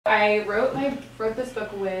I wrote this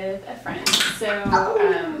book with a friend.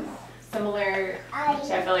 So similar to, I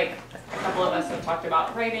feel like a couple of us have talked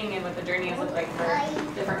about writing and what the journey has looked like for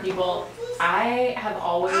different people. I have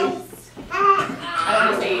always, I don't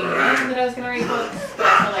want to say that I was going to write books, but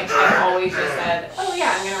I feel like I've always just said, oh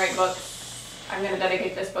yeah, I'm going to write books. I'm going to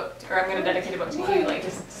dedicate this book, or I'm going to dedicate a book to you, like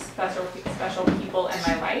just special people in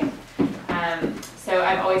my life. So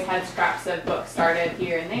I've always had scraps of books started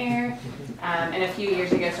here and there, and a few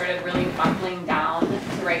years ago started really buckling down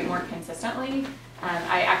to write more consistently.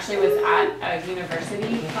 I actually was at a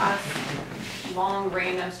university class, long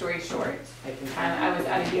random story short. I was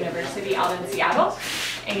at a university out in Seattle,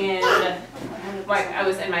 and I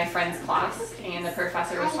was in my friend's class, and the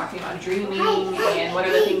professor was talking about dreaming and what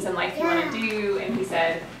are the things in life you want to do, and he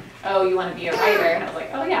said, oh, you want to be a writer? And I was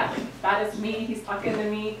like, oh yeah, that is me, he's talking to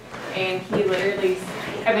me. And he literally,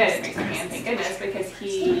 I mean, it makes me hand, thank goodness, because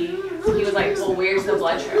he was like, well, where's the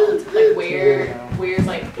blood trail? Like, where's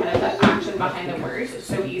like kind of the action behind the words? It's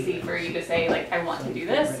so easy for you to say, like, I want to do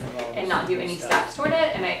this and not do any steps toward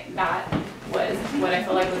it. And that was what I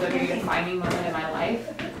feel like was a very defining moment in my life.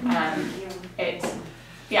 It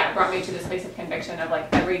brought me to this place of conviction of like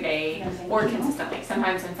every day or consistently.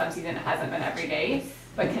 Sometimes in some season it hasn't been every day,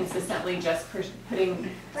 but consistently just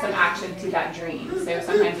putting some action to that dream. So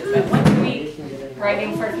sometimes it's been once a week,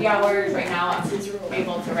 writing for a few hours. Right now I'm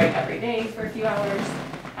able to write every day for a few hours.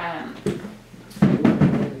 I'm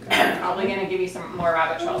probably going to give you some more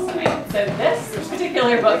rabbit trails tonight. So this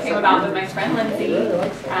particular book came about with my friend Lindsay.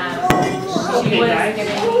 She was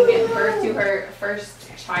giving birth to her first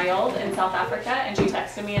child in South Africa, and she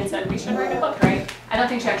texted me and said, we should write a book, right? I don't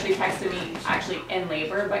think she actually texted me in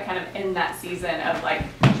labor, but kind of in that season of like,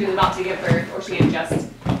 she was about to give birth or she had just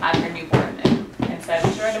had her newborn and said,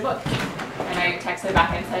 we should write a book. And I texted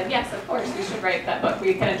back and said, yes, of course, we should write that book.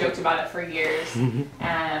 We kind of joked about it for years.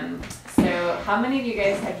 So how many of you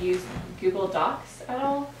guys have used Google Docs at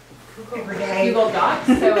all? Every day. Google Docs,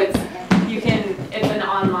 so it's an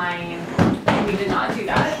online, we did not do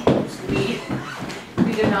that.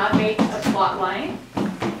 We did not make a plot line.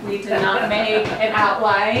 We did not make an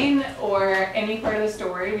outline or any part of the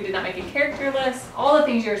story. We did not make a character list. All the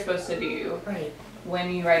things you're supposed to do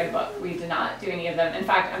when you write a book. We did not do any of them. In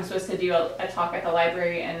fact, I'm supposed to do a talk at the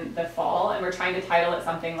library in the fall, and we're trying to title it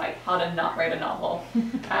something like How to Not Write a Novel.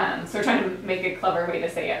 So we're trying to make a clever way to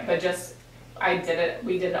say it, but just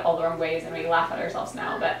we did it all the wrong ways, and we laugh at ourselves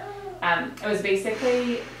now. But it was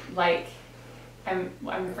basically like, I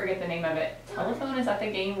forget the name of it. Telephone, is that the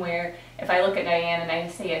game where if I look at Diane and I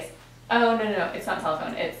say yes, oh no, it's not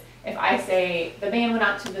telephone. It's if I say the man went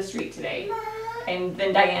out to the street today, and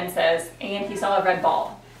then Diane says, and he saw a red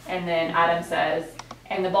ball, and then Adam says,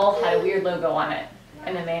 and the ball had a weird logo on it,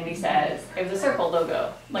 and then Mandy says it was a circle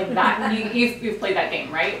logo, like that. You've played that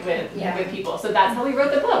game, right, with people. So that's how we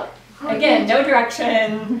wrote the book. Again, no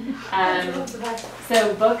direction.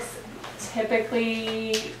 So books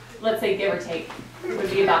typically, let's say give or take,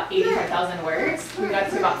 would be about 85,000 words. We got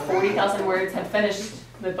to about 40,000 words, had finished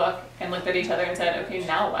the book, and looked at each other and said, okay,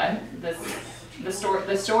 now what?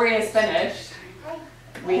 The story is finished.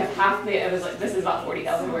 We have half the, it was like, this is about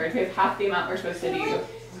 40,000 words. We have half the amount we're supposed to do.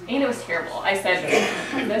 And it was terrible. I said,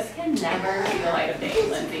 this can never see the light of day,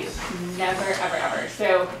 Lindsay. Never, ever, ever.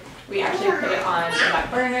 So we actually put it on the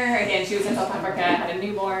back burner. Again, she was in South Africa, had a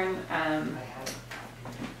newborn.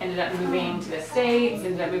 Ended up moving to the States,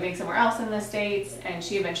 ended up moving somewhere else in the States, and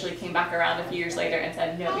she eventually came back around a few years later and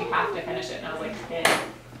said, no, we have to finish it. And I was like, it's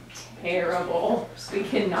terrible. We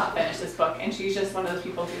cannot finish this book. And she's just one of those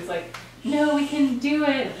people who's like, no, we can do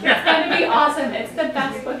it. It's going to be awesome. It's the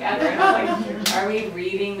best book ever. And I was like, are we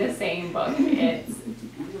reading the same book? It's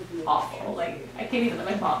awful. Like, I can't even let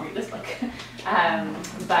my mom read this book.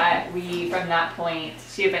 But from that point,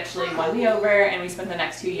 she eventually won me over, and we spent the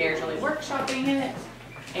next 2 years really workshopping it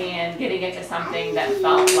and getting it to something that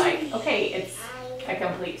felt like, okay, it's a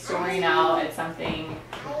complete story now. It's something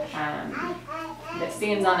that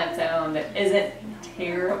stands on its own, that isn't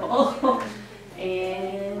terrible.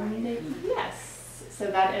 And yes, so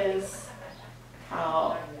that is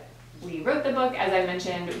how we wrote the book. As I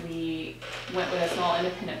mentioned, we went with a small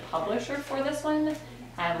independent publisher for this one.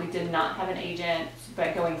 We did not have an agent,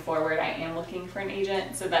 but going forward, I am looking for an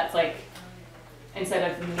agent. So that's like,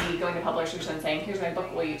 instead of me going to publishers and saying, here's my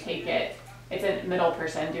book, will you take it? It's a middle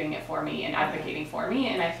person doing it for me and advocating for me.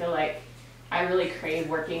 And I feel like I really crave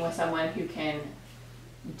working with someone who can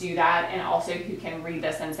do that, and also who can read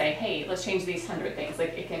this and say, hey, let's change these 100 things.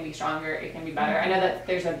 Like, it can be stronger, it can be better. I know that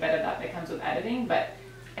there's a bit of that comes with editing, but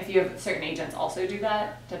if you have certain agents also do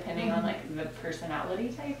that, depending on like the personality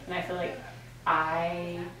type. And I feel like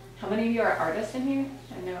I how many of you are artists in here?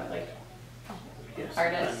 I know like Yes,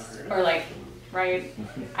 artists or like, right?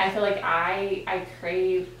 I feel like I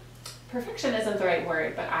crave, perfection isn't the right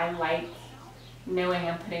word, but I like knowing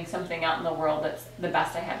I'm putting something out in the world that's the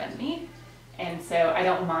best I have in me. And so I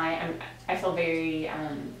don't mind, I feel very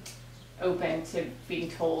open to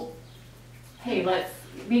being told, hey,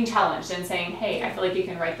 being challenged and saying, hey, I feel like you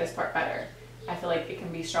can write this part better. I feel like it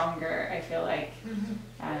can be stronger. I feel like,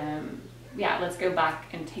 yeah, let's go back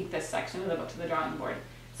and take this section of the book to the drawing board.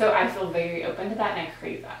 So I feel very open to that and I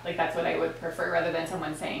crave that. Like that's what I would prefer rather than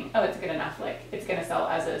someone saying, oh, it's good enough, like it's gonna sell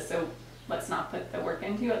as is, so let's not put the work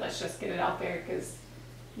into it, let's just get it out there because,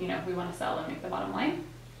 you know, we wanna sell and make the bottom line.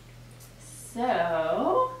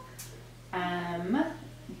 So, I'm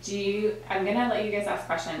gonna let you guys ask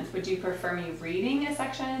questions. Would you prefer me reading a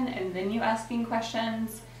section and then you asking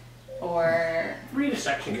questions? Or read a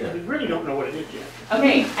section because we really don't know what it is yet.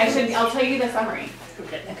 Okay, I'll tell you the summary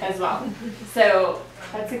as well. So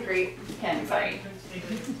that's a great, Ken, sorry.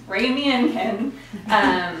 Rein me in, Ken.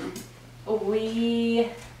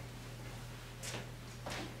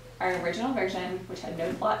 Our original version, which had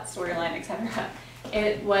no plot, storyline, etc.,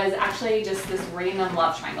 it was actually just this random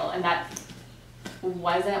love triangle, and that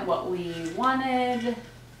wasn't what we wanted.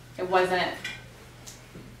 It wasn't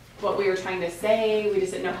what we were trying to say. We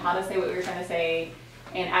just didn't know how to say what we were trying to say.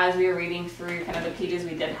 And as we were reading through kind of the pages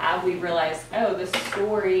we did have, we realized, oh, the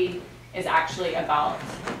story is actually about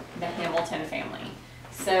the Hamilton family.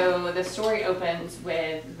 So the story opens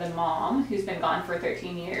with the mom, who's been gone for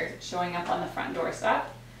 13 years, showing up on the front doorstep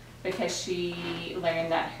because she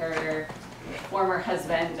learned that her former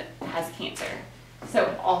husband has cancer.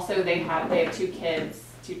 So also they have 2 kids,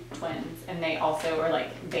 2 twins, and they also are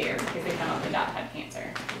like there because they found out the dad had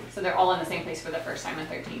cancer. So they're all in the same place for the first time in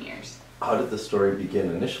 13 years. How did the story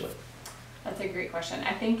begin initially? That's a great question.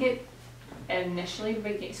 I think it initially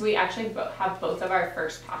began, so we actually have both of our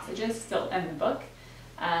first passages still in the book.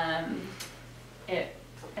 It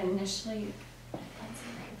initially, let's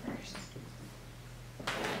see right first.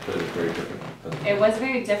 But it was very different. It was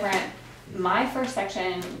very different. My first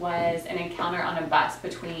section was an encounter on a bus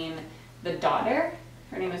between the daughter,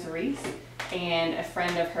 her name is Reese, and a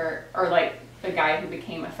friend of her, or like the guy who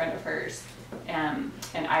became a friend of hers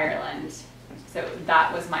in Ireland. So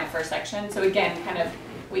that was my first section. So again, kind of,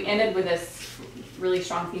 we ended with this really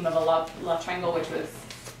strong theme of a love triangle, which was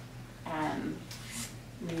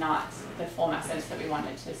not the full message that we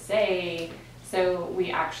wanted to say. So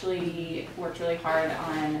we actually worked really hard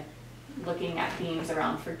on looking at themes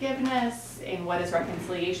around forgiveness and what does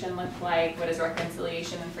reconciliation look like, what does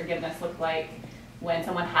reconciliation and forgiveness look like when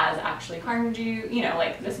someone has actually harmed you, you know,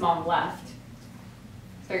 like this mom left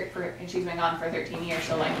and she's been gone for 13 years,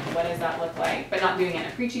 so like what does that look like, but not doing it in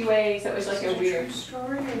a preachy way, so it was like a weird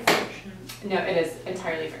story or fiction? No, it is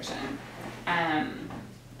entirely fiction.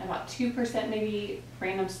 About 2% maybe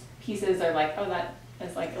random pieces are like, oh, that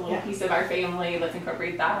is like a little piece of our family, let's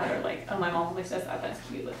incorporate that, or like, oh, my mom always does that, that's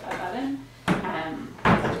cute, let's add that in.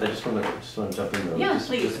 I just want to jump in though, Yeah, just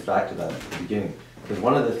please. back to that at the beginning, because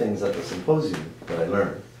one of the things at the symposium that I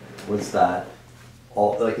learned was that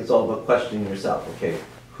it's all about questioning yourself. Okay,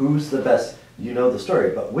 who's the best? You know the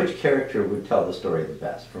story, but which character would tell the story the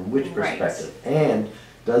best? From which perspective? Right. And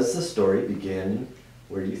does the story begin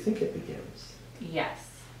where you think it begins? Yes.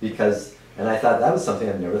 Because, and I thought that was something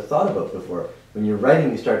I've never thought about before. When you're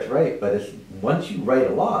writing, you start to write, but once you write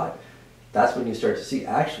a lot, that's when you start to see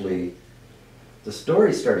actually the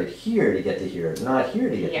story started here to get to here, not here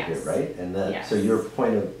to get to here, right? And that, so your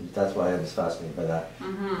point of, that's why I was fascinated by that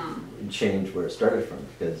change where it started from,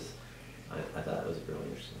 because I thought it was a really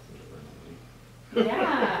interesting thing to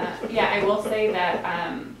learn. Yeah, I will say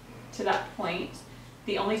that to that point,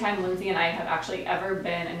 the only time Lindsay and I have actually ever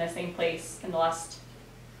been in the same place in the last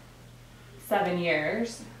 7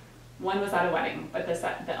 years, one was at a wedding, but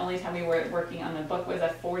the only time we were working on the book was a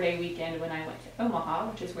 4-day weekend when I went to Omaha,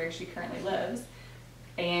 which is where she currently lives.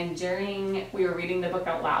 And we were reading the book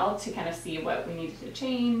out loud to kind of see what we needed to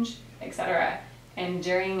change, etc. And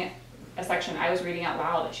during a section I was reading out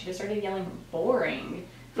loud, she just started yelling, boring,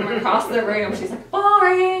 from across the room. She's like,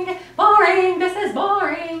 boring, boring, this is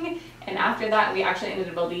boring. And after that, we actually ended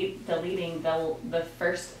up deleting the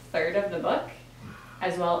first third of the book,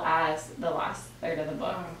 as well as the last third of the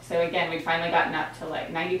book. So again, we'd finally gotten up to like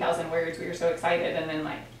 90,000 words. We were so excited, and then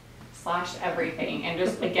like slashed everything, and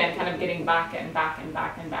just again kind of getting back and back and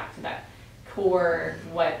back and back to that core.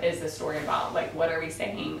 What is the story about? Like, what are we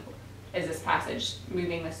saying? Is this passage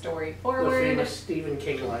moving the story forward? The famous Stephen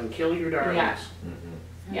King line, "Kill your darlings." Yeah,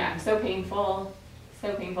 yeah, so painful,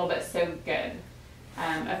 but so good.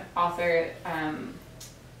 An author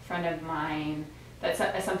friend of mine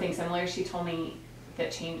that's something similar. She told me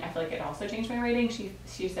that changed, I feel like it also changed my writing.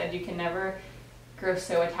 She said you can never grow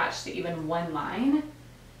so attached to even one line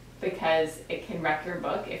because it can wreck your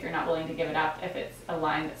book if you're not willing to give it up if it's a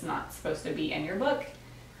line that's not supposed to be in your book.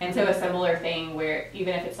 And so a similar thing where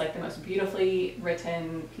even if it's like the most beautifully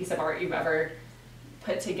written piece of art you've ever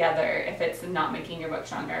put together, if it's not making your book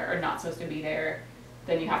stronger or not supposed to be there,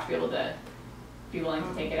 then you have to be able to be willing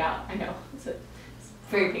to take it out. I know, it's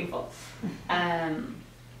very painful. And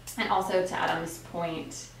also to Adam's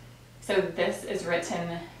point, so this is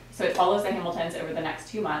written, so it follows the Hamiltons over the next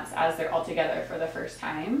 2 months as they're all together for the first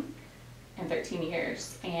time in 13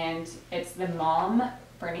 years. And it's the mom,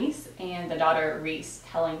 Bernice, and the daughter, Reese,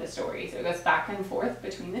 telling the story. So it goes back and forth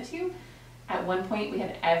between the two. At one point, we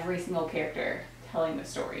had every single character telling the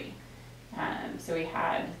story. So we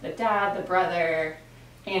had the dad, the brother,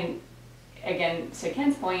 and again, to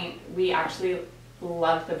Ken's point, we actually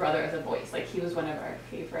loved the brother as a voice. Like, he was one of our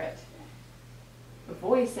favorite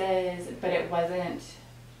voices, but it wasn't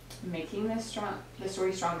making the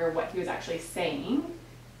story stronger what he was actually saying.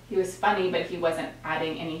 He was funny, but he wasn't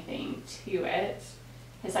adding anything to it.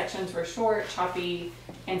 His sections were short, choppy,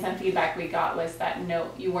 and some feedback we got was that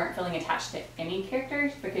no, you weren't feeling attached to any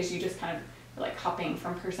characters because you just kind of were like hopping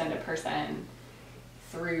from person to person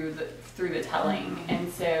through the telling.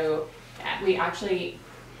 And so we actually,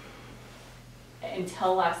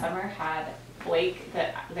 until last summer, had Blake,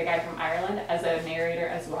 the guy from Ireland, as a narrator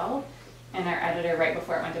as well. And our editor, right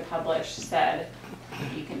before it went to publish, said,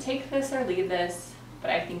 you can take this or leave this, but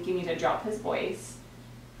I think you need to drop his voice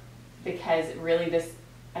because really this,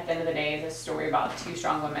 at the end of the day, is a story about two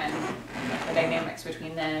strong women, the dynamics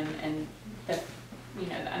between them and the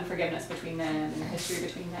unforgiveness between them and the history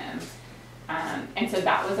between them. And so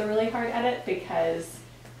that was a really hard edit because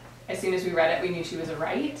as soon as we read it, we knew she was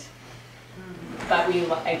right. But we,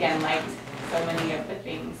 again, liked so many of the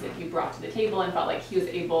things that he brought to the table and felt like he was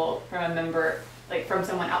able, from a member, like from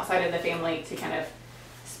someone outside of the family, to kind of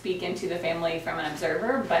speak into the family from an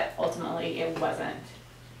observer, but ultimately it wasn't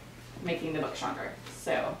making the book stronger.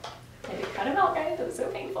 So I had to cut him out, guys. It was so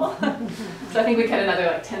painful. So I think we cut another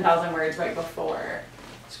like 10,000 words right before.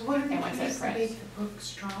 So what did it went to you print. make the book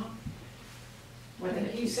strong? What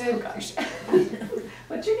did You said, oh gosh.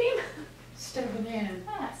 What's your name? Stephanie Ann.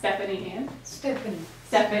 Stephanie Ann.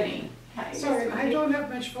 Stephanie. Hi. Sorry, I don't have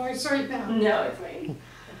much voice right now. No, it's fine.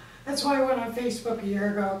 That's why I went on Facebook a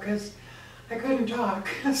year ago, because I couldn't talk.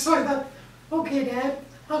 So I thought, okay, Dad,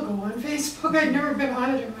 I'll go on Facebook. I'd never been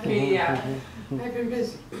on it in my life. Yeah. I've been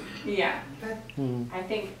busy. Yeah. But I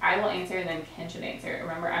think I will answer and then Ken should answer.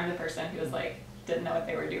 Remember, I'm the person who was like, didn't know what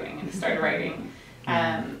they were doing and started writing.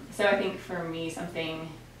 So I think for me, something,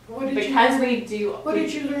 because we do. What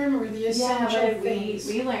did you learn were the essential things?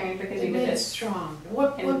 We learned because we It did made it this strong.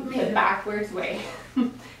 What in made the it? backwards way.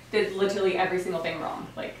 Did literally every single thing wrong.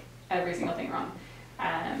 Like, every single thing wrong.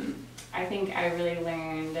 I think I really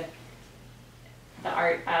learned the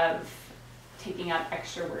art of taking out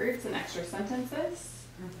extra words and extra sentences.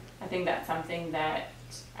 I think that's something that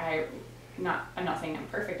I'm not saying I'm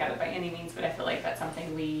perfect at it by any means, but I feel like that's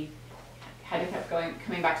something we had to keep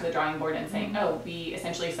coming back to the drawing board and saying, oh, we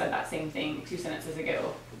essentially said that same thing 2 sentences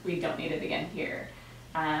ago. We don't need it again here.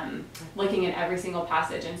 Looking at every single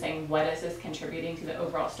passage and saying, what is this contributing to the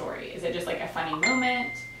overall story? Is it just like a funny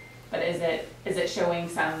moment? But is it showing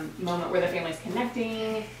some moment where the family's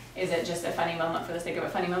connecting? Is it just a funny moment for the sake of a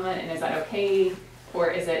funny moment, and is that okay? Or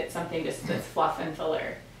is it something just that's fluff and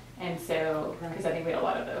filler? And so, because I think we had a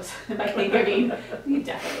lot of those. We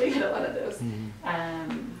definitely had a lot of those.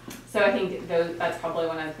 So I think that's probably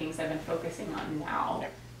one of the things I've been focusing on now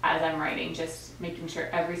as I'm writing, just making sure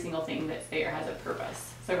every single thing that's there has a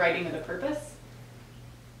purpose. So writing with a purpose.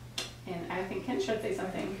 And I think Ken should say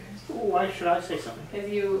something. Why should I say something? Because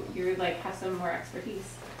you like have some more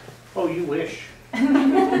expertise. Oh, you wish.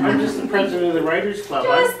 I'm just the president of the Writers Club.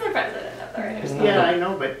 Just the president of the Writers Club. Yeah, I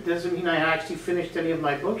know, but it doesn't mean I actually finished any of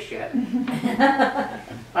my books yet.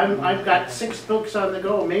 I've got 6 books on the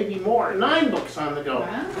go, maybe more, 9 books on the go.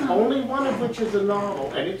 Wow. Only one of which is a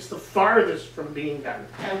novel, and it's the farthest from being done.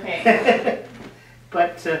 Okay.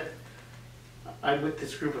 But I'm with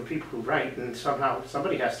this group of people who write, and somehow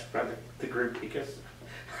somebody has to run the group because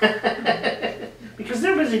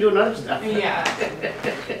they're busy doing other stuff. Yeah.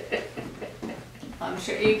 I'm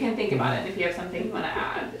sure you can think about it, and if you have something you want to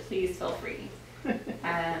add, please feel free.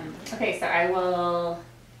 Okay, so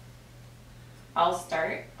I'll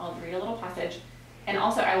start. I'll read a little passage. And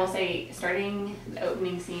also I will say, starting the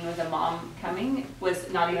opening scene with the mom coming was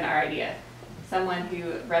not even our idea. Someone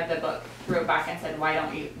who read the book wrote back and said, why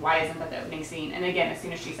isn't that the opening scene? And again, as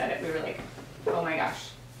soon as she said it, we were like, oh my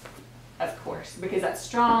gosh, of course, because that's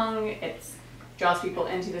strong, it draws people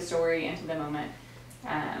into the story, into the moment.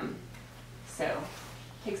 So,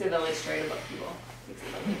 takes a village story to book people.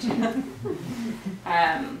 Takes a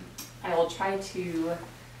village. I will try to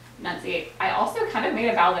enunciate. I also kind of made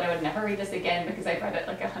a vow that I would never read this again because I've read it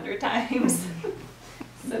like 100 times.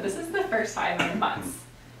 So this is the first time in months.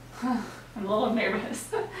 I'm a little nervous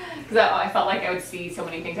because I felt like I would see so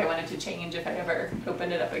many things I wanted to change if I ever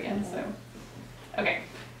opened it up again. So, okay.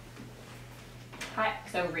 Hi,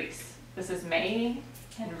 so Reese. This is May,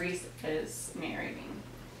 and Reese is narrating.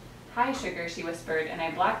 "Hi, sugar," she whispered, and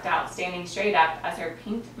I blacked out, standing straight up as her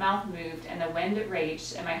pink mouth moved and the wind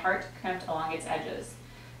raged and my heart crimped along its edges.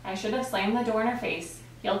 I should have slammed the door in her face,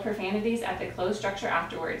 yelled profanities at the closed structure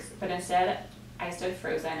afterwards, but instead I stood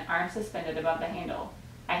frozen, arms suspended above the handle.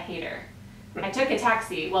 I hate her. I took a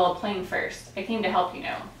taxi, well, a plane first. I came to help, you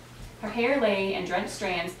know. Her hair lay in drenched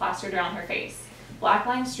strands plastered around her face. Black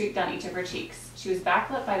lines streaked down each of her cheeks. She was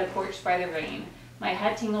backlit by the porch by the rain. My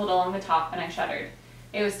head tingled along the top and I shuddered.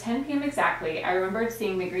 It was 10 p.m. exactly. I remembered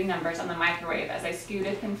seeing the green numbers on the microwave as I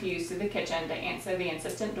scooted confused through the kitchen to answer the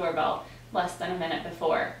insistent doorbell less than a minute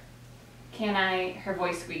before. "Can I," her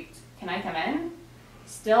voice squeaked, "can I come in?"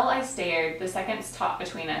 Still I stared, the seconds taut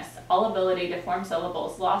between us, all ability to form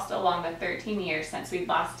syllables lost along the 13 years since we'd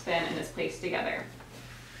last been in this place together.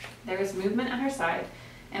 There was movement at her side,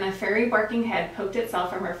 and a furry barking head poked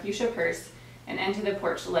itself from her fuchsia purse and into the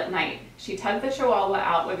porch lit night. She tugged the chihuahua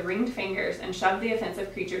out with ringed fingers and shoved the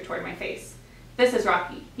offensive creature toward my face. "This is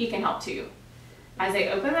Rocky. He can help too." As I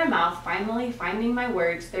opened my mouth, finally finding my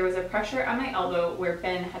words, there was a pressure on my elbow where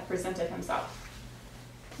Ben had presented himself.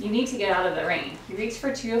 "You need to get out of the rain." He reached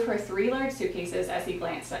for 2 of her 3 large suitcases as he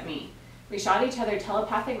glanced at me. We shot each other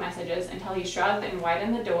telepathic messages until he shrugged and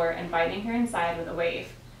widened the door, inviting her inside with a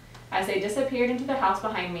wave. As they disappeared into the house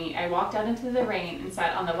behind me, I walked out into the rain and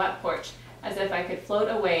sat on the wet porch as if I could float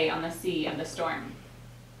away on the sea of the storm.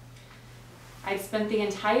 I'd spent the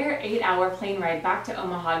entire 8-hour plane ride back to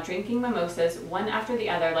Omaha drinking mimosas one after the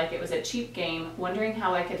other like it was a cheap game, wondering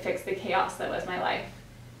how I could fix the chaos that was my life.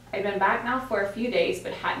 I'd been back now for a few days,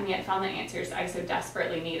 but hadn't yet found the answers I so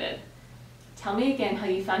desperately needed. "Tell me again how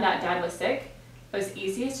you found out Dad was sick." It was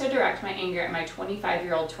easiest to direct my anger at my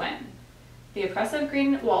 25-year-old twin. The oppressive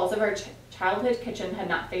green walls of our childhood kitchen had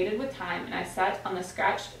not faded with time, and I sat at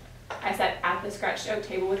the scratched oak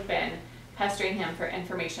table with Ben, pestering him for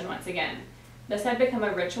information once again. This had become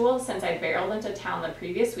a ritual since I'd barreled into town the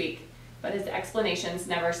previous week, but his explanations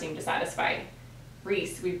never seemed to satisfy.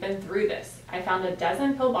 "Reese, we've been through this. I found a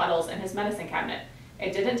dozen pill bottles in his medicine cabinet.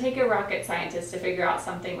 It didn't take a rocket scientist to figure out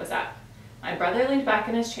something was up." My brother leaned back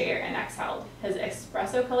in his chair and exhaled. His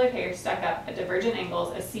espresso-colored hair stuck up at divergent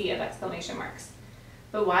angles, a sea of exclamation marks.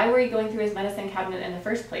 "But why were you going through his medicine cabinet in the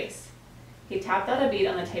first place?" He tapped out a bead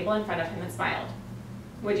on the table in front of him and smiled.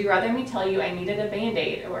 "Would you rather me tell you I needed a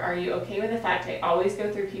Band-Aid, or are you okay with the fact I always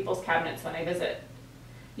go through people's cabinets when I visit?"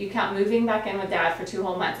 "You count moving back in with Dad for 2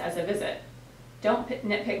 whole months as a visit." "Don't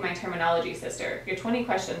nitpick my terminology, sister. Your 20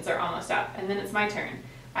 questions are almost up, and then it's my turn.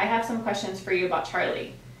 I have some questions for you about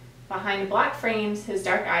Charlie." Behind black frames, his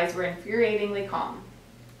dark eyes were infuriatingly calm.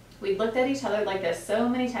 We'd looked at each other like this so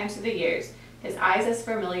many times through the years, his eyes as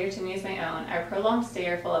familiar to me as my own, our prolonged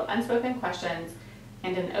stare full of unspoken questions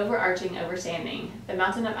and an overarching understanding, the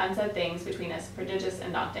mountain of unsaid things between us prodigious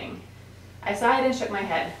and daunting. I sighed and shook my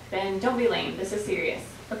head. "Ben, don't be lame. This is serious."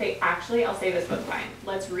 "Okay, actually, I'll say this book fine.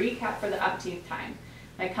 Let's recap for the umpteenth time.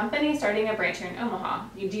 My company is starting a branch here in Omaha.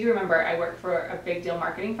 You do remember I work for a big deal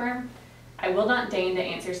marketing firm?" I will not deign to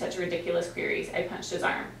answer such ridiculous queries. I punched his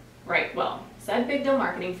arm. "Right, well, said big deal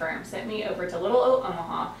marketing firm sent me over to little old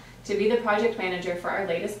Omaha to be the project manager for our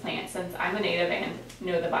latest plant since I'm a native and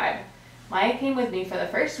know the vibe. Maya came with me for the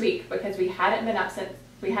first week because we hadn't been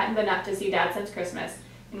up to see Dad since Christmas,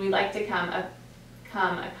 and we like to come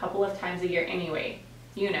a couple of times a year anyway.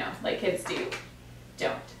 You know, like kids do.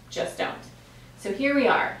 Just don't. So here we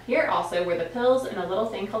are. Here also were the pills and a little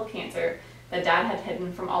thing called cancer that Dad had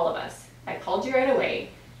hidden from all of us. I called you right away.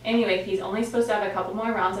 Anyway, he's only supposed to have a couple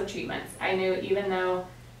more rounds of treatments. I knew, even though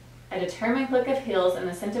a determined click of heels and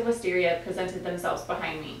the scent of wisteria presented themselves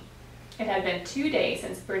behind me. It had been 2 days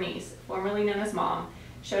since Bernice, formerly known as Mom,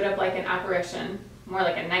 showed up like an apparition, more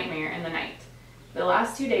like a nightmare in the night. The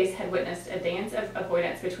last 2 days had witnessed a dance of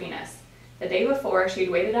avoidance between us. The day before,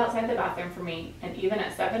 she'd waited outside the bathroom for me, and even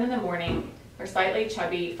at 7 in the morning, her slightly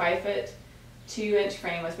chubby, 5'2"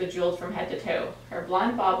 frame was bejeweled from head to toe. Her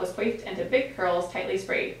blonde bob was coiffed into big curls, tightly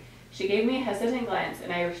sprayed. She gave me a hesitant glance,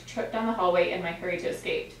 and I tripped down the hallway in my hurry to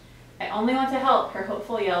escape. "I only want to help," her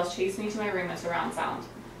hopeful yells chased me to my room as surround sound.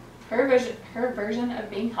 Her version of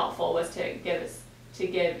being helpful was to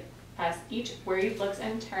give us each worried looks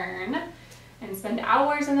in turn, and spend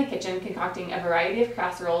hours in the kitchen concocting a variety of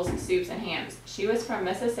casseroles, soups, and hams. She was from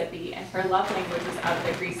Mississippi, and her love language was of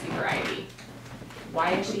the greasy variety.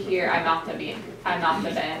 Why is she here? I'm off the bin.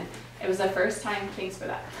 It was the first time, thanks for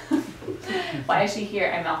that. Why is she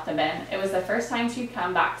here? I'm off the bin. It was the first time she'd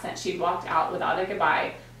come back since she'd walked out without a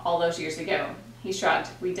goodbye all those years ago. He shrugged.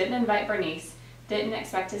 We didn't invite Bernice, didn't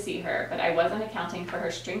expect to see her, but I wasn't accounting for her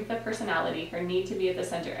strength of personality, her need to be at the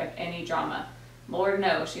center of any drama. Lord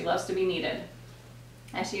knows she loves to be needed.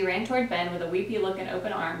 As she ran toward Ben with a weepy look and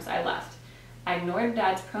open arms, I left. I ignored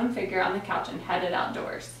Dad's prone figure on the couch and headed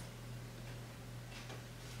outdoors.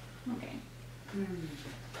 Okay.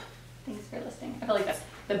 Thanks for listening. I feel like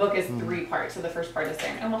the book is 3 parts. So the first part is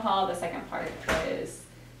there in Omaha, the second part is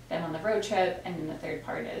them on the road trip, and then the third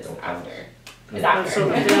part is after. So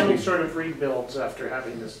the family sort of rebuilds after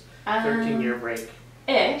having this 13-year break.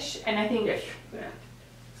 Ish, and I think Ish, yeah.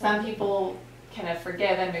 some people kind of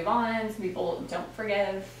forgive and move on, some people don't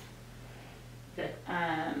forgive. Okay.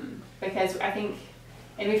 Because I think,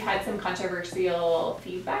 and we've had some controversial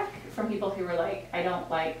feedback from people who were like, I don't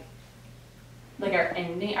like our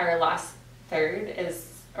ending, our last third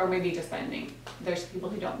is, or maybe just the ending. There's people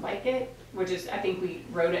who don't like it, which is, I think we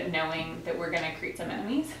wrote it knowing that we're going to create some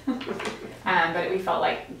enemies. But we felt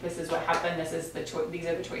like this is what happened. This is these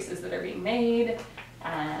are the choices that are being made.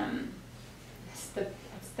 It's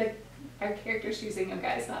our characters choosing them,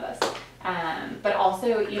 guys, not us. But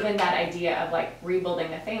also even that idea of like rebuilding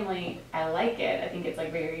the family, I like it. I think it's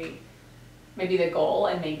like very, maybe the goal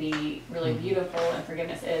and maybe really beautiful, and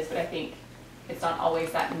forgiveness is, but I think it's not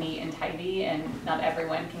always that neat and tidy, and not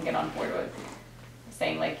everyone can get on board with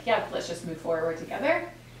saying like, yeah, let's just move forward together.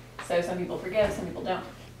 So some people forgive, some people don't.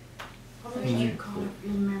 What made you call it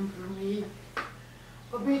Remember Me?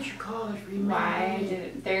 What made you call it Remember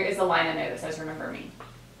Me? There is a line in there that says Remember Me.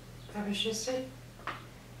 That was just it?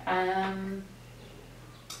 I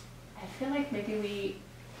feel like maybe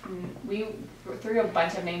we threw a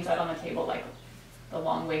bunch of names out on the table, like The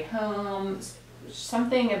Long Way Home,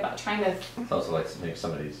 something about trying to... It's also like maybe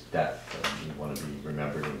somebody's death and you want to be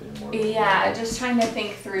remembered in more. Yeah, just trying to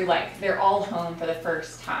think through, like, they're all home for the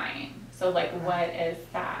first time. So, like, what is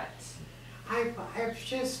that? I've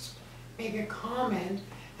just made a comment,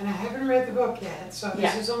 and I haven't read the book yet, so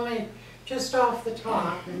this is only just off the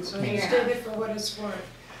top, and so you take it for what it's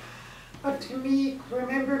worth. But to me,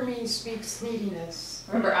 Remember Me speaks neediness.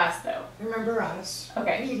 Remember us, though. Remember us.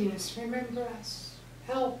 Okay. Neediness. Remember us.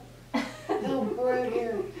 Help. Help, we're out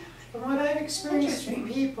here. From what I've experienced from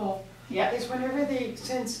people, is whenever they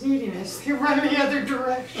sense neediness, they run the other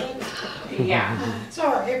direction. Yeah.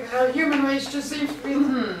 Sorry, our human race just seems to be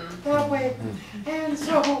that way. And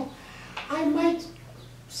so I might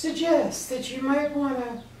suggest that you might want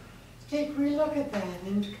to take a relook at that,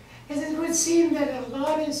 and because it would seem that a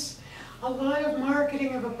lot of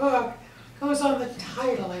marketing of a book goes on the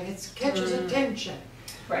title, like it catches attention.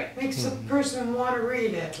 Right. Makes the person want to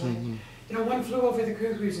read it. Like, you know, One Flew Over the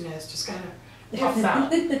Cuckoo's Nest, just kind of Pops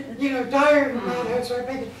out. you know, Dire Madhouse, or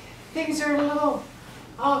things are a little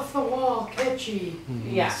off the wall, catchy.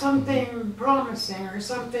 Yeah. Something promising or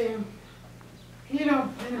something, you know,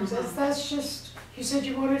 that's just, you said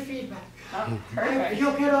you wanted feedback. Oh, perfect.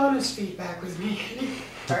 You'll get honest feedback with me.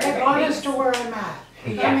 Perfect. Get honest to where I'm at.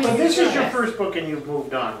 Yeah. But this is your first book and you've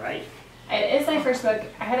moved on, right? It is my first book.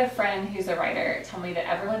 I had a friend who's a writer tell me that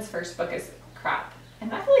everyone's first book is crap.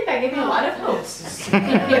 And I feel like that gave me a lot of hope.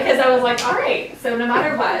 Because I was like, all right, so no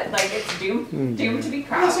matter what, like it's doomed to be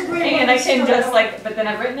crap. And I can just like, but then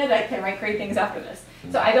I've written it, I can write great things after this.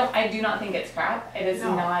 So I do not think it's crap. It is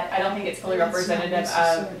not, I don't think it's fully representative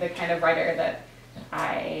of the kind of writer that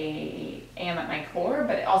I am at my core,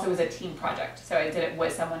 but it also was a team project. So I did it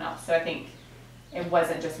with someone else. So I think it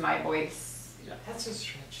wasn't just my voice. That's a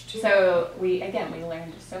stretch too. So we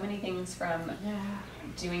learned so many things from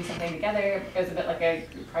doing something together. It was a bit like a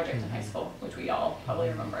group project in high school, which we all probably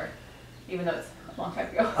remember, even though it's a long time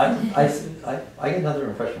ago. I get another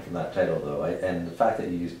impression from that title though, and the fact that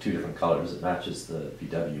you use 2 different colors, it matches the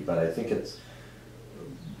VW, but I think it's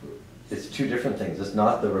 2 different things. It's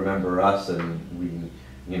not the remember us and we,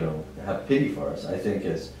 have pity for us. I think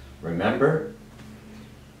it's remember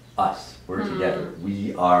us. We're together.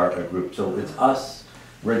 We are a group. So it's us.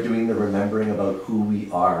 We're doing the remembering about who we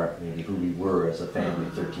are, maybe who we were as a family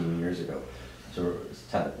 13 years ago. So it's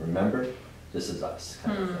kind of remember, this is us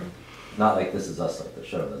kind of thing. Not like this is us like the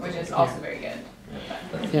show. Which is also very good.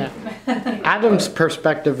 Yeah. Adam's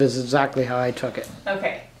perspective is exactly how I took it.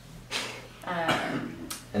 Okay.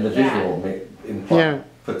 And the visual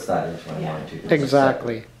puts that into my mind too.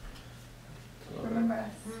 Exactly. Remember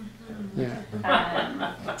us.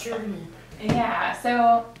 Yeah. Journey. Yeah,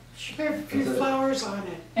 so, Should have a few flowers on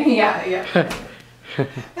it. yeah.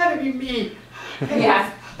 That'd be me.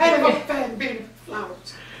 Yeah. I'd have a fan made of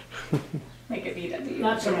flowers. Make it be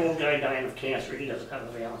Not some old guy dying of cancer, he doesn't have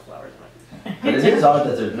a veil of flowers on it. But it is odd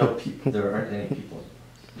that there's no people, there aren't any people.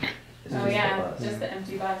 It's Oh just the yeah, bus. just the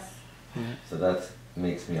empty bus. So that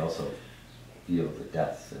makes me also feel the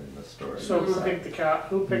depth in the story. So who inside. picked the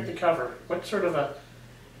cover? What sort of a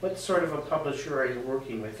publisher are you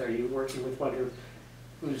working with? Are you working with one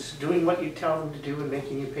who's doing what you tell them to do and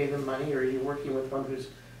making you pay them money, or are you working with one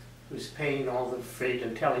who's paying all the freight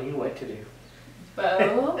and telling you what to do?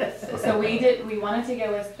 Both. So we wanted to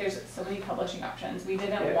go with, there's so many publishing options. We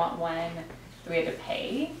didn't want one that we had to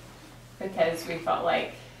pay, because we felt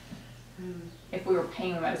like if we were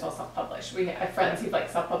paying, we might as well self-publish. We have friends who like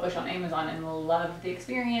self-publish on Amazon and love the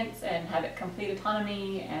experience and have complete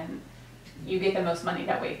autonomy, and you get the most money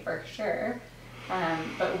that way for sure.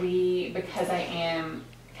 But because I am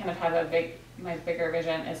kind of have my bigger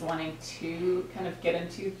vision is wanting to kind of get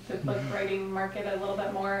into the book writing market a little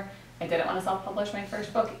bit more. I didn't want to self-publish my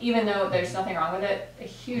first book, even though there's nothing wrong with it. A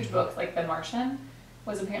huge book like The Martian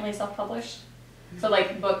was apparently self-published. So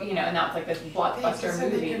like book, and now it's like this blockbuster So they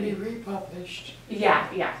movie. can be republished.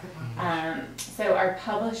 Yeah. So our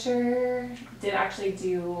publisher did actually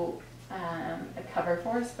do a cover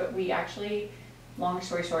for us, but we actually, long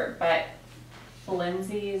story short, but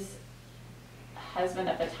Lindsay's husband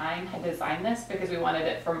at the time had designed this because we wanted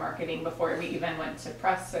it for marketing before we even went to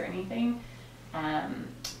press or anything.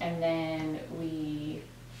 And then we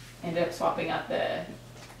ended up swapping out the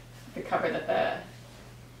cover that the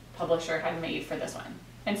publisher had made for this one,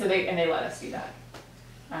 and so they let us do that.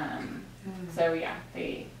 So yeah,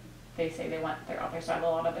 they say they want their authors to have a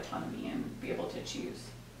lot of autonomy and be able to choose.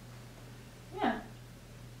 Yeah.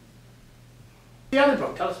 The other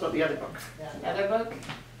book, tell us about the other book. The other book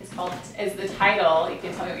is the title, you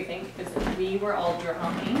can tell me what you think, is We Were All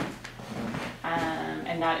Drowning.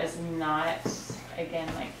 And that is not, again,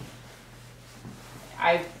 like,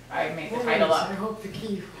 I made the title I up. hope the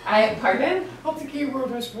key. Pardon? Hope the key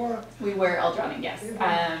word was more. We Were All Drowning, yes.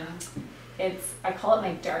 I call it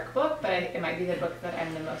my dark book, but it might be the book that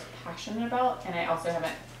I'm the most passionate about, and I also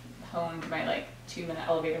haven't honed my 2-minute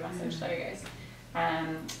elevator message there, guys.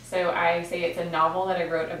 So I say it's a novel that I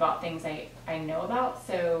wrote about things I know about.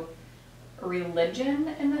 So religion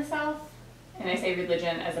in the South, and I say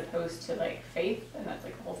religion as opposed to faith, and that's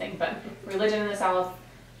the whole thing, but religion in the South,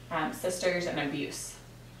 sisters, and abuse.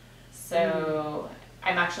 So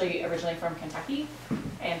I'm actually originally from Kentucky,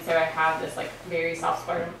 and so I have this very soft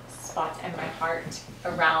spot in my heart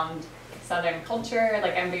around Southern culture.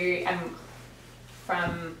 I'm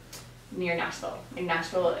from near Nashville.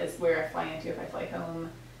 Nashville is where I fly into if I fly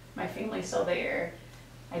home. My family's still there.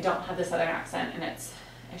 I don't have the Southern accent, and it's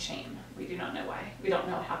a shame. We do not know why. We don't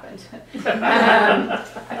know what happened.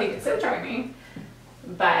 I think it's so charming.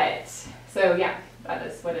 But, so yeah, that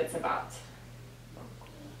is what it's about.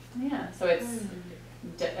 Yeah, so it's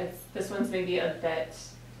this one's maybe a bit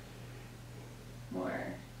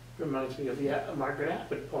more. Reminds me of the Margaret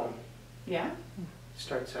Atwood poem. Yeah?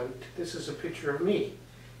 Starts out, "This is a picture of me.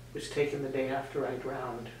 It was taken the day after I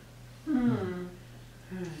drowned." Then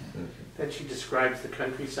she describes the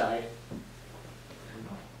countryside.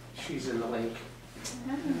 She's in the lake.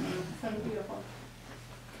 Oh, so beautiful.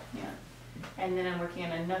 Yeah. And then I'm working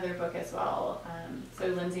on another book as well. So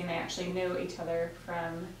Lindsay and I actually know each other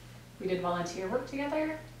we did volunteer work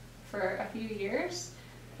together for a few years,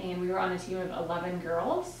 and we were on a team of 11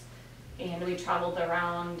 girls, and we traveled to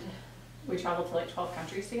 12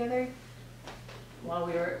 countries together while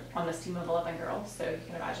we were on this team of 11 girls. So you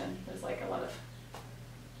can imagine there's a lot of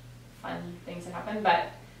fun things that happened. But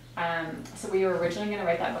so we were originally going to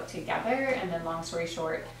write that book together, and then long story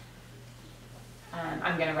short,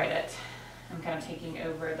 I'm going to write it. I'm kind of taking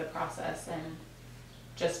over the process and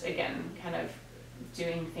just, again, kind of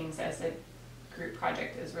doing things as a group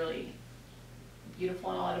project is really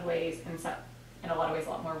beautiful in a lot of ways, and in a lot of ways a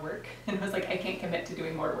lot more work. And I was I can't commit to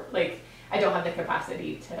doing more work. I don't have the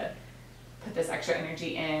capacity to put this extra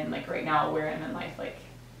energy in. Right now where I'm in life,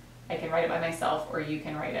 I can write it by myself, or you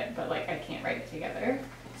can write it, but I can't write it together.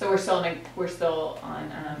 So we're still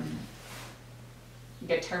on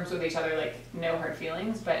good terms with each other, no hard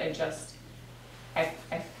feelings, but it just, I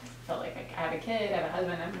felt like I have a kid, I have a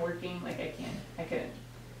husband, I'm working, I couldn't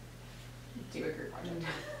do a group project.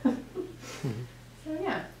 So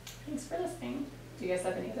yeah, thanks for listening. Do you guys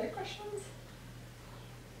have any other questions?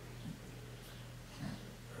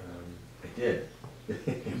 I did.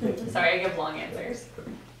 Sorry, I give long answers.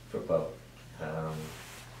 For both.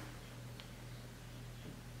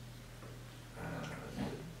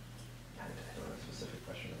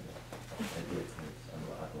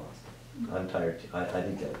 I'm tired too. I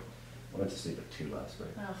didn't get, I went to sleep at 2 last night.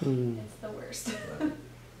 Oh, it's the worst.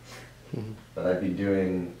 But I've been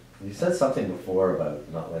doing, you said something before about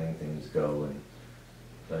not letting things go, and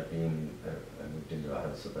I moved into a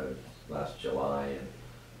house about last July,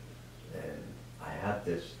 and I have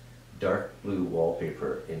this dark blue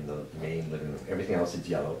wallpaper in the main living room. Everything else is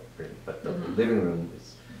yellow, but the living room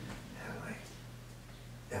is,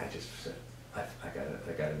 and I just said, I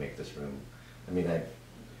gotta make this room. I mean,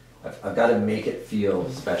 I've got to make it feel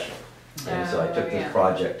special. And so I took this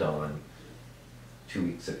project on 2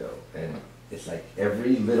 weeks ago, and it's like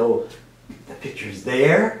every little, the picture's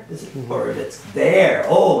there, or if it's there,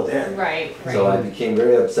 oh, there. Right. So I became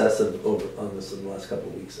very obsessive on this in the last couple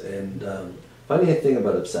of weeks. And funny thing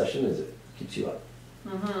about obsession is it keeps you up,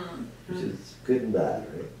 which is good and bad,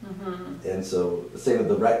 right? And so the same with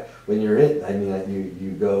the when you're in, I mean,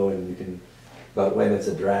 you go and you can, but when it's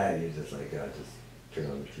a drag, you're just like, God, just turn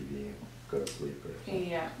on the TV and go to sleep. Or something.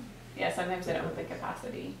 Yeah, sometimes I don't have the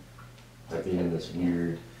capacity. I've been in this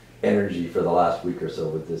weird energy for the last week or so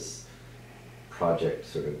with this project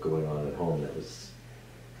sort of going on at home that was,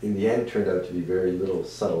 in the end, turned out to be very little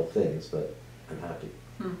subtle things, but I'm happy.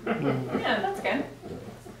 Yeah, that's good.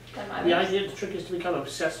 The idea, the trick is to become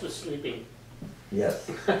obsessed with sleeping. Yes.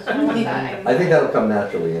 I want that. I think that'll come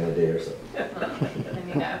naturally in a day or so. I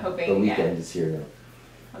mean, I'm hoping. The weekend is here now.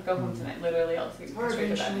 I'll go home tonight. Literally, I'll sleep Or straight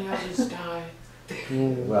to eventually bed. I'll just die.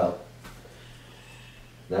 Well,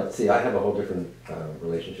 now see, I have a whole different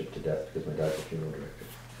relationship to death because my dad's a funeral director,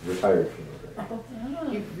 retired funeral director.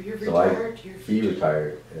 You're So I- retired? He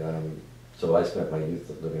retired, so I spent my youth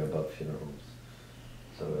living above funeral homes.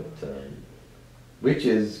 So it, which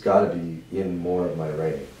has got to be in more of my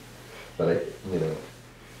writing, but it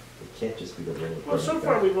can't just be the role. Well, so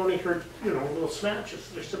far we've only heard, little snatches.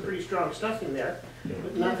 There's some pretty strong stuff in there,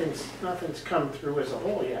 but nothing's come through as a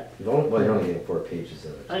whole yet. You're only getting 4 pages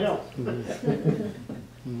of it. I know.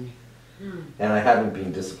 And I haven't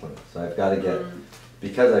been disciplined, so I've got to get,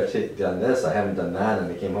 because I've done this, I haven't done that,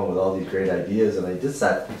 and I came home with all these great ideas, and I just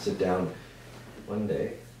sit down one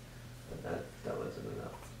day, and that wasn't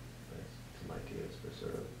enough. Some ideas were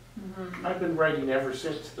sort of. I've been writing ever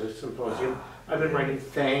since the symposium. I've been writing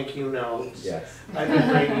thank you notes. Yes. I've been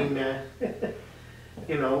writing,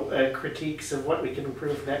 critiques of what we can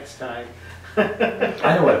improve next time.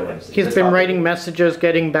 I know what I want to say. He's This been topic- writing messages,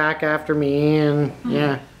 getting back after me, and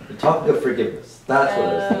yeah. The topic of forgiveness. That's what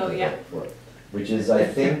I was thinking yeah. about before. Which is, I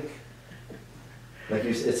think, like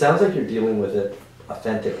it sounds like you're dealing with it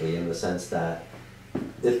authentically in the sense that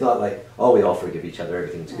it's not like, oh, we all forgive each other,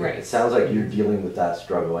 everything's good. Right. It sounds like you're dealing with that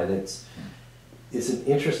struggle, and it's an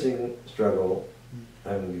interesting struggle.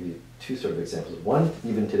 I'm going to give you 2 sort of examples. One,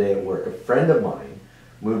 even today at work, a friend of mine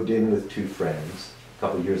moved in with 2 friends a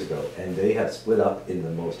couple of years ago, and they have split up in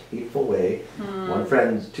the most hateful way. 2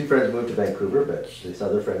 friends moved to Vancouver, but this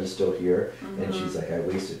other friend is still here, and she's like, I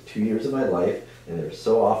wasted 2 years of my life, and they were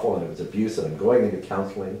so awful, and it was abuse, and I'm going into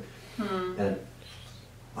counseling, and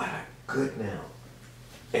I'm good now.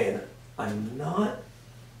 And I'm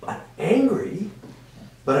angry,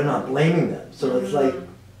 but I'm not blaming them. So it's like,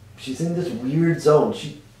 she's in this weird zone.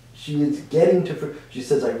 She is getting to, she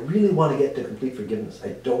says, I really want to get to complete forgiveness.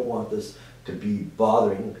 I don't want this to be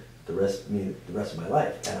bothering the rest of my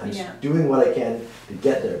life. And I'm doing what I can to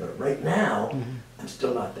get there. But right now, I'm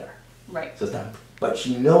still not there. Right. So it's not, but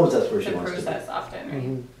she knows that's where she The wants to be. process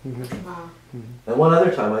often, right? Wow. And one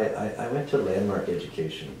other time, I went to landmark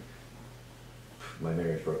education. My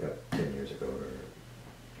marriage broke up 10 years ago, or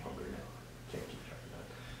longer now. Can't keep track of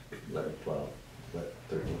that. 11, 12,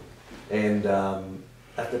 13. And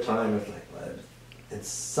at the time, it was like, what? And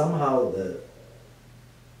somehow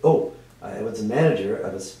I was a manager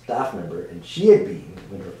of a staff member, and she had been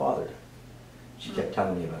when her father died. She kept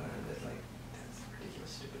telling me about it, and it's like, that's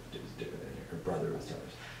ridiculous, stupid, and her brother was telling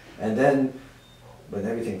her. And then, when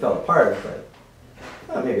everything fell apart, I was like,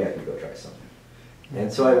 oh, maybe I could go try something. And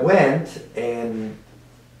so I went, and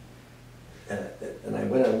I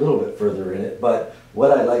went a little bit further in it, but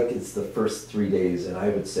what I like is the first 3 days, and I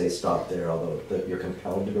would say stop there, although you're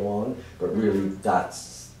compelled to go on, but really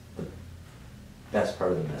that's the best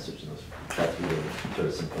part of the message in that 3 day sort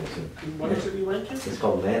of symposium. What is it you went to? It's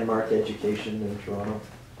called Landmark Education in Toronto,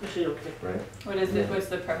 Okay. right? What is it? What's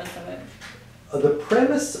the premise of it? The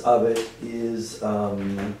premise of it is,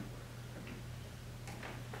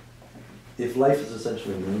 if life is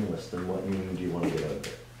essentially meaningless, then what meaning do you want to get out of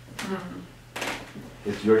it?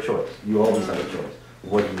 It's your choice. You always have a choice.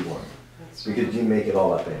 What do you want? Because you make it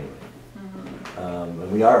all up anyway.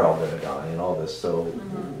 and we are all gonna die and all this, so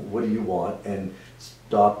what do you want? And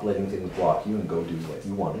stop letting things block you and go do what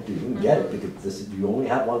you wanna do and get it, because this is, you only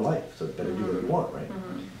have one life, so better do what you want, right?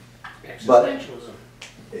 Existentialism.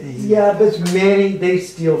 Yeah, but they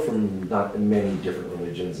steal from not many different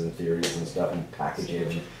religions and theories and stuff and package it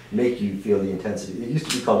and make you feel the intensity. It used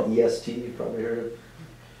to be called EST, you've probably heard of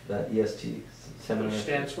that EST seminar. Which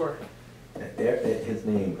stands for? His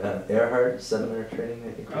name, Earhart Seminar Training,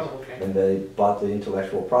 I think. Oh, okay. And they bought the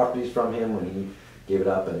intellectual properties from him when he gave it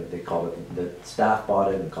up, and they called it, the staff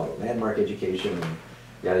bought it and called it landmark education and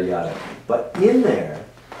yada yada. But in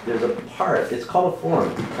there's a part, it's called a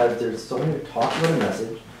forum, because there's someone who talks about a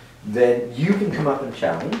message, then you can come up and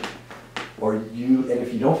challenge, and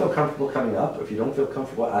if you don't feel comfortable coming up, if you don't feel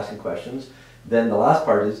comfortable asking questions, then the last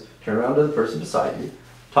part is turn around to the person beside you,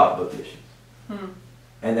 talk about the issue.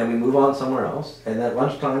 And then we move on somewhere else, and at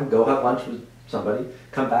lunchtime, go have lunch with somebody,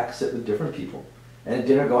 come back, sit with different people. And at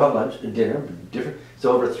dinner, go have lunch, dinner, different.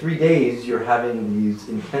 So over 3 days, you're having these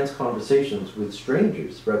intense conversations with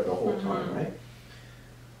strangers throughout the whole time, right?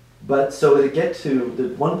 But so to get to the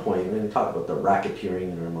one point, and we talk about the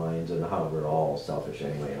racketeering in our minds and how we're all selfish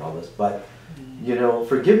anyway and all this, but you know,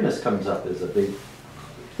 forgiveness comes up as a big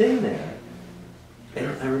thing there.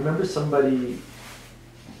 And I remember somebody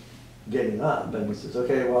getting up and he says,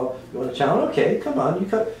 okay, well, you want to challenge? Okay, come on, and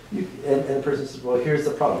the person says, well, here's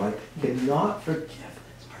the problem. I cannot forgive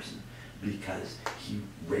this person because he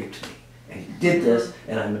raped me and he did this,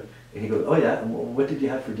 and he goes, oh yeah, and what did you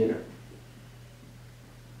have for dinner?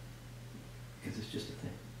 Because it's just a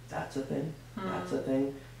thing. That's a thing. That's a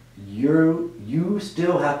thing. You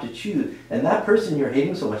still have to choose, and that person you're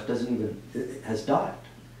hating so much has died.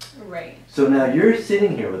 Right. So now you're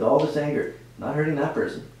sitting here with all this anger, not hurting that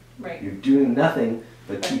person. Right. You're doing nothing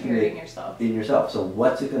but keeping it in yourself. So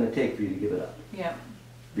what's it going to take for you to give it up? Yeah.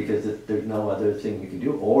 Because there's no other thing you can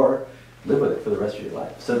do, or live with it for the rest of your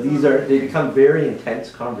life. So they become very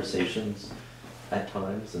intense conversations at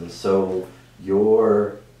times, and so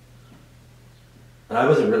and I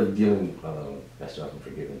wasn't really dealing, I still haven't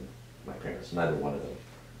forgiven my parents, neither one of them.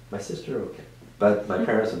 My sister, okay. But my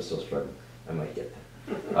parents, I'm still struggling. I might get there.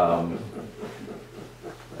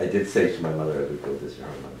 I did say to my mother I would go visit her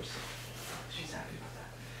on Monday. She's happy about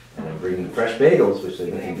that. And I'm bringing fresh bagels, which they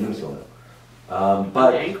can eat so now.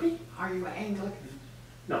 But angry? Are you Anglican?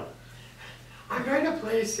 No. I'm going to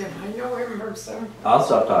place him. I know him from some. I'll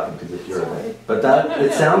stop talking because it's your event. But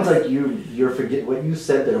it sounds like you're forget what you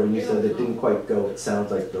said there when you said it didn't quite go. It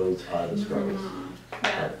sounds like those are the struggles.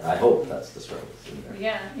 Yeah. I hope that's the struggles in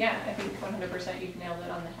there. Yeah, I think 100% you've nailed it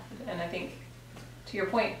on the head. And I think, to your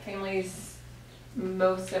point, families,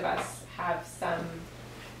 most of us have some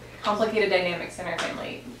complicated dynamics in our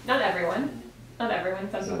family. Not everyone.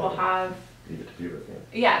 Some people have. Leave it to Peter,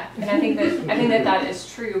 Yeah, and I think that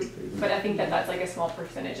is true, but I think that that's like a small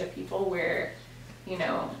percentage of people where, you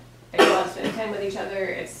know, they love spending time with each other.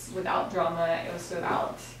 It's without drama. It was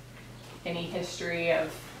without any history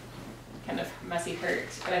of kind of messy hurt.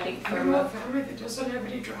 But I think I know a family that doesn't have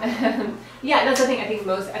any drama. yeah, that's the thing. I think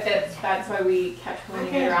that's why we kept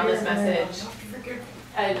pointing it around this message.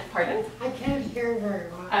 Pardon? I can't hear very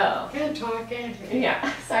well. Oh. Can't talk, can't hear.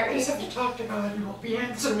 Yeah, sorry. I just have to talk to God and hope he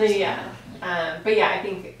answers. Yeah. But yeah, I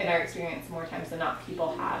think in our experience, more times than not,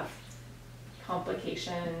 people have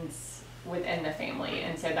complications within the family,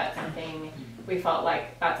 and so that's something we felt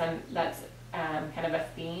like that's kind of a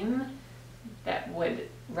theme that would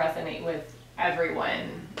resonate with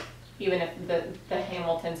everyone, even if the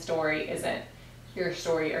Hamilton story isn't your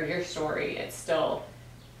story or your story. It's still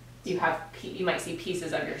you might see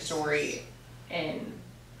pieces of your story in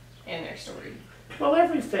their story. Well,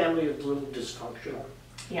 every family is a little dysfunctional.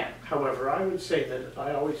 Yeah. However, I would say that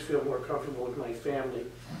I always feel more comfortable with my family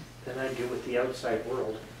than I do with the outside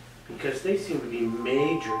world, because they seem to be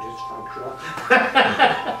major dysfunctional.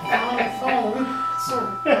 On the phone,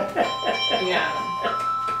 Yeah.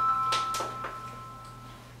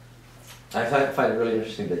 I find it really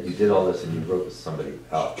interesting that you did all this and you wrote with somebody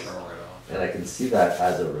else. And I can see that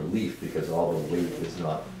as a relief because all the weight is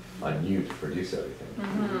not on you to produce everything.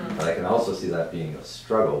 Mm-hmm. But I can also see that being a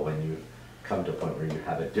struggle when you come to a point where you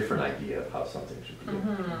have a different idea of how something should be.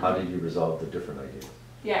 Mm-hmm. How did you resolve the different ideas?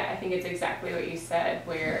 Yeah, I think it's exactly what you said,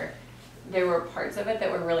 where there were parts of it that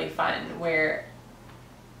were really fun, where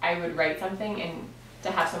I would write something and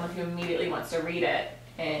to have someone who immediately wants to read it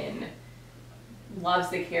and loves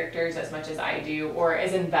the characters as much as I do, or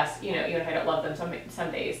is even if I don't love them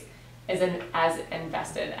some days, is as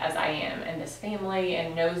invested as I am in this family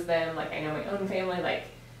and knows them like I know my own family. Like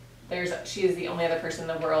she is the only other person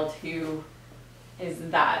in the world who is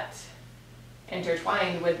that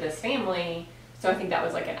intertwined with this family So I think that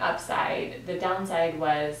was like an upside. The downside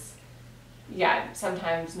was, yeah,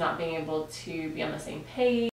 sometimes not being able to be on the same page.